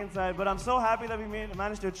inside, but I'm so happy that we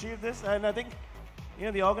managed to achieve this, and I think, you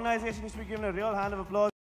know, the organization needs to be given a real hand of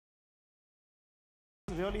applause.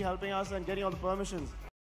 It's really helping us and getting all the permissions.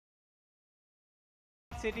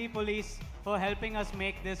 City Police for helping us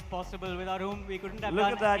make this possible, without whom we couldn't have Look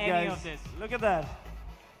done at that, any guys. of this. Look at that.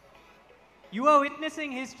 You are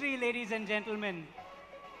witnessing history, ladies and gentlemen.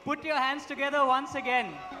 Put your hands together once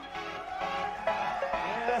again.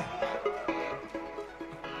 Yeah.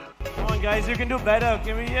 Come on, guys, you can do better.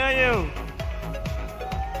 Can we hear you?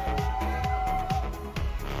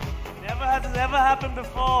 Never has this ever happened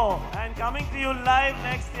before. And coming to you live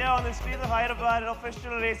next year on the streets of Hyderabad, an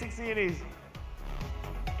official racing series.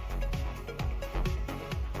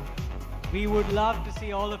 We would love to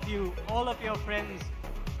see all of you, all of your friends,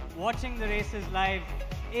 watching the races live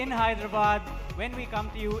in Hyderabad when we come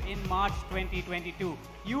to you in March 2022.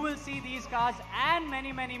 You will see these cars and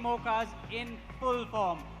many, many more cars in full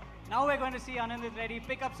form. Now we're going to see Anindith Reddy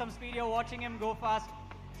pick up some speed. You're watching him go fast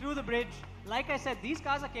through the bridge. Like I said, these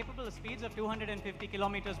cars are capable of speeds of 250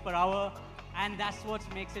 kilometers per hour, and that's what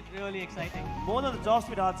makes it really exciting. More than the top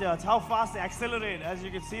speed, Atya, it's how fast they accelerate, as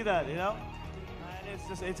you can see that, you know?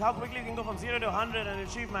 It's how quickly you can go from 0 to 100 and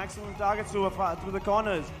achieve maximum targets through the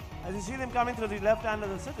corners. As you see them coming through the left hand of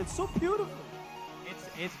the set, it's so beautiful.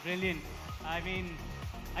 It's brilliant. I mean,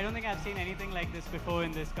 I don't think I've seen anything like this before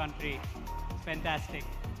in this country. It's fantastic.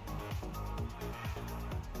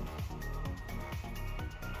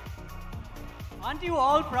 Aren't you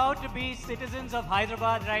all proud to be citizens of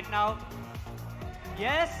Hyderabad right now?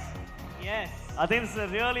 Yes? Yes. I think it's a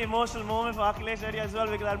really emotional moment for Akhil Reddy as well,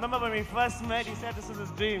 because I remember when we first met, he said this was his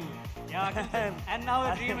dream. Yeah, Akhil, and now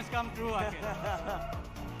the dream has come true, Akhil.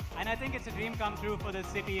 And I think it's a dream come true for the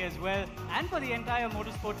city as well, and for the entire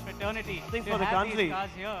motorsports fraternity. I think to for the have country. these cars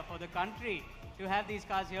here, for the country, to have these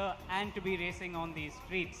cars here and to be racing on these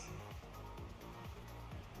streets.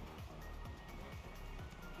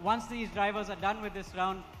 Once these drivers are done with this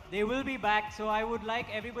round, they will be back. So I would like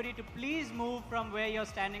everybody to please move from where you're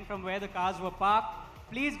standing, from where the cars were parked.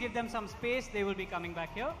 Please give them some space. They will be coming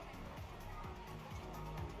back here.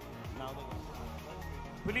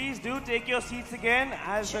 Please do take your seats again,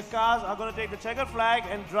 as the cars are going to take the checkered flag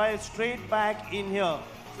and drive straight back in here.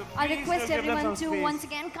 So I please request still give them everyone some to space. once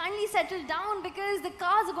again kindly settle down because the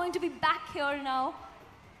cars are going to be back here now.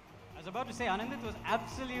 I was about to say, Anindith was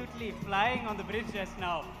absolutely flying on the bridge just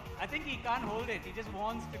now. I think he can't hold it. He just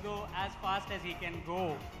wants to go as fast as he can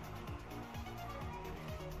go.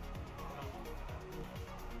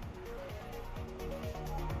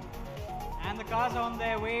 And the cars are on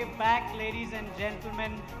their way back, ladies and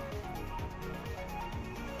gentlemen.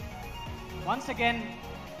 Once again,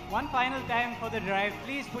 one final time for the drive.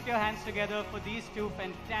 Please put your hands together for these two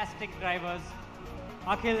fantastic drivers,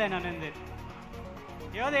 Akhil and Anindith.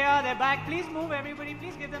 Here they are, they're back. Please move, everybody.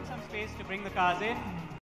 Please give them some space to bring the cars in.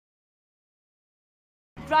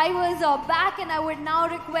 Drivers are back, and I would now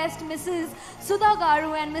request Mrs. Sudha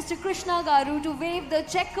Garu and Mr. Krishna Garu to wave the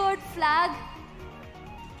checkered flag.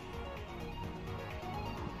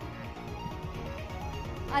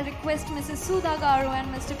 I request Mrs. Sudha Garu and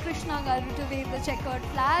Mr. Krishna Garu to wave the checkered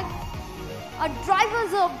flag. Our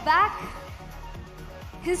drivers are back.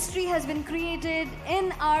 History has been created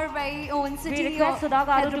in our very own city. We request Sudha Garu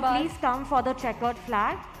to Hyderabad. please come for the checkered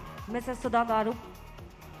flag. Mrs. Sudha Garu.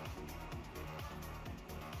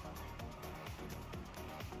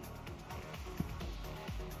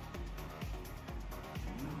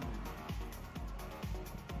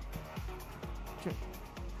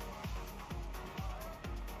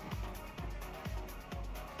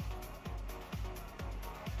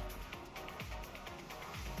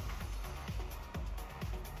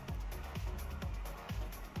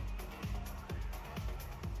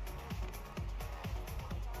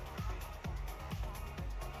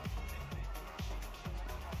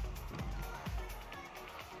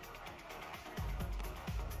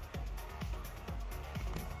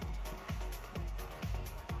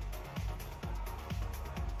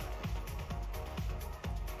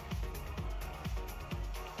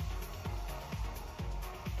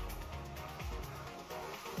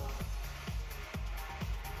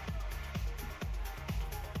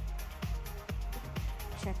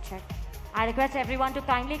 Check. I request everyone to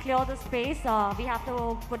kindly clear the space. We have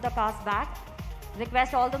to put the cars back.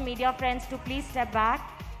 Request all the media friends to please step back.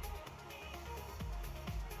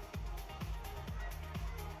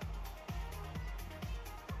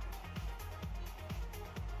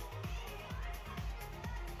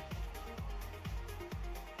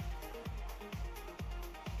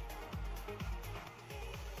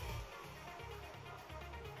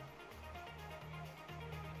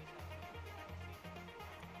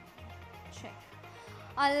 Check.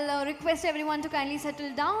 I'll request everyone to kindly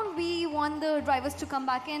settle down. We want the drivers to come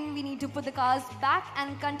back in. We need to put the cars back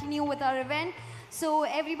and continue with our event. So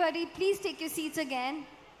everybody, please take your seats again.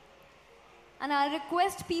 And I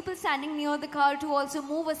request people standing near the car to also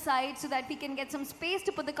move aside so that we can get some space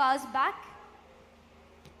to put the cars back.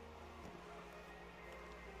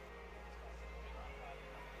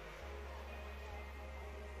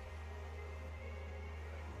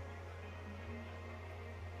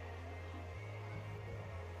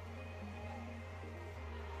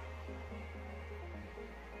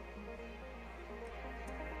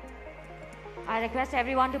 I request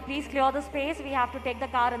everyone to please clear the space. We have to take the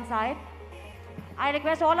car inside. I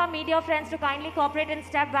request all our media friends to kindly cooperate and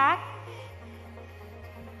step back.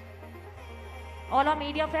 All our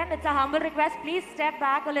media friends, it's a humble request. Please step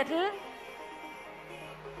back a little.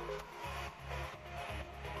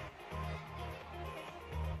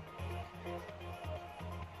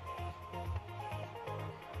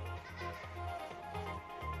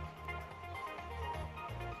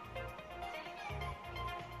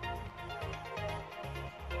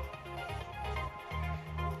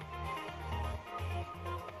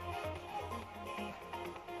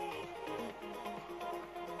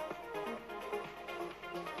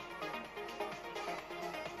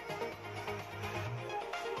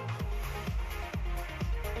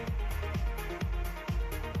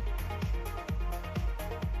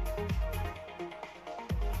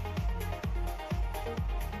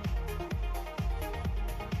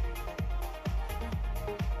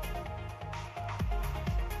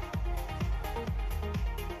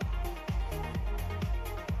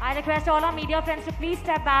 I request all our media friends to please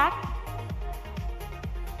step back.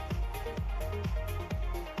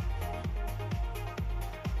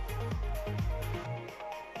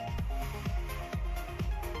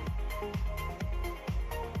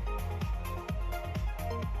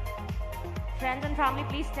 Friends and family,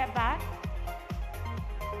 please step back.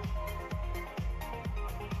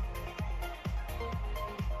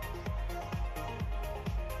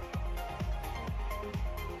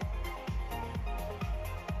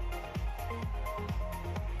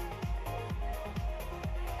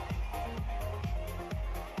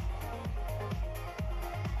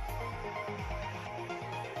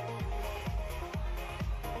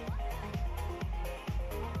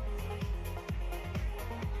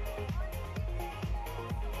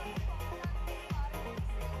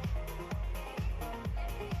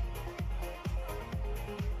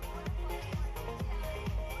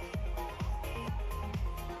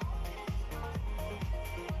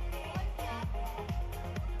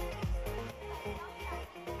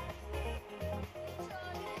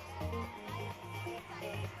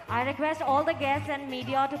 I request all the guests and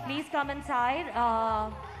media to please come inside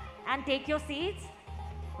and take your seats.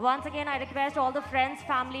 Once again, I request all the friends,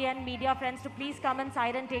 family and media friends to please come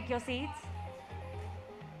inside and take your seats.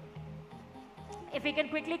 If we can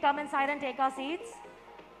quickly come inside and take our seats.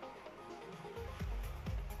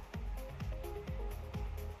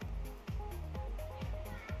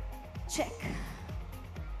 Check.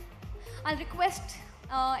 I'll request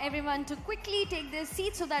everyone to quickly take their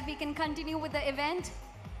seats so that we can continue with the event.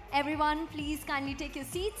 Everyone, please kindly take your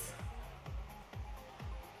seats.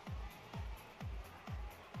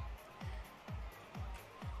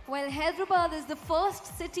 Well, Hyderabad is the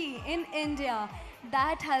first city in India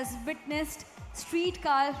that has witnessed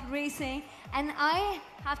streetcar racing, and I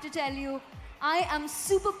have to tell you, I am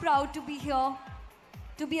super proud to be here,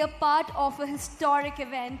 to be a part of a historic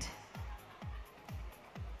event.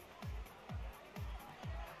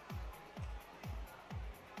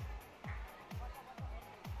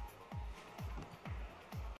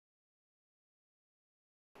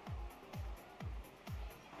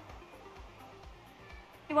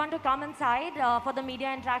 You want to come inside for the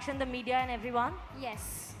media interaction, the media and everyone?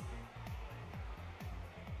 Yes.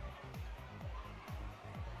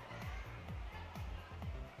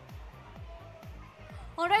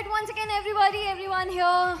 All right, once again, everyone here,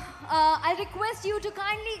 I request you to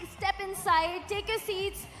kindly step inside, take your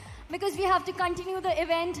seats, because we have to continue the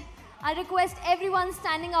event. I request everyone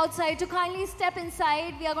standing outside to kindly step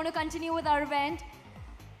inside. We are going to continue with our event.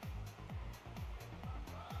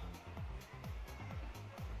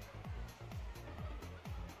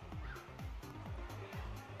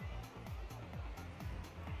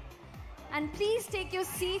 And please take your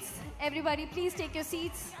seats, everybody, please take your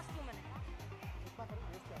seats.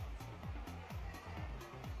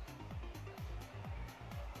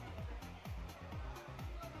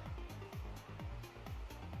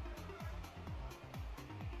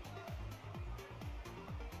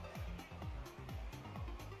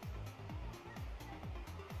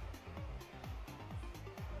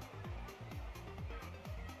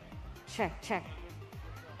 Check.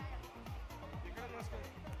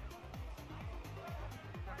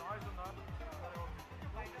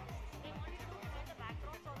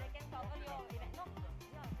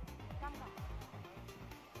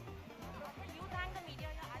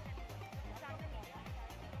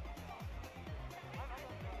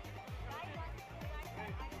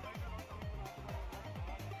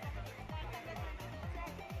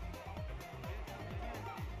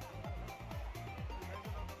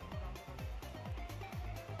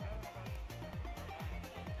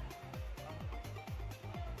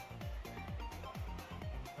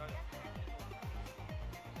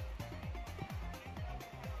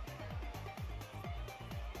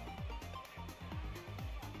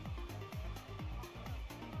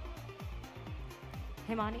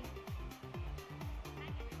 Himani.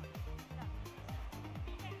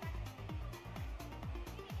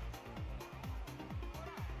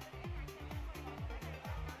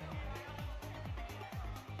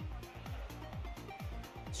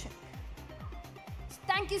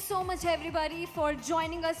 Thank you so much, everybody, for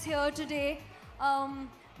joining us here today.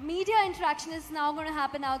 Media interaction is now going to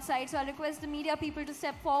happen outside, so I request the media people to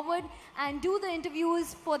step forward and do the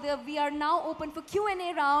interviews we are now open for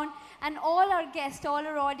Q&A round, and all our guests, all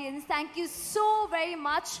our audience, thank you so very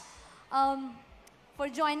much for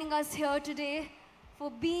joining us here today, for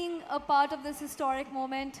being a part of this historic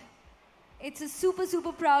moment. It's a super,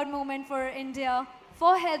 super proud moment for India,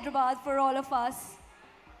 for Hyderabad, for all of us.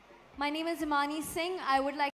 My name is Imani Singh. I would like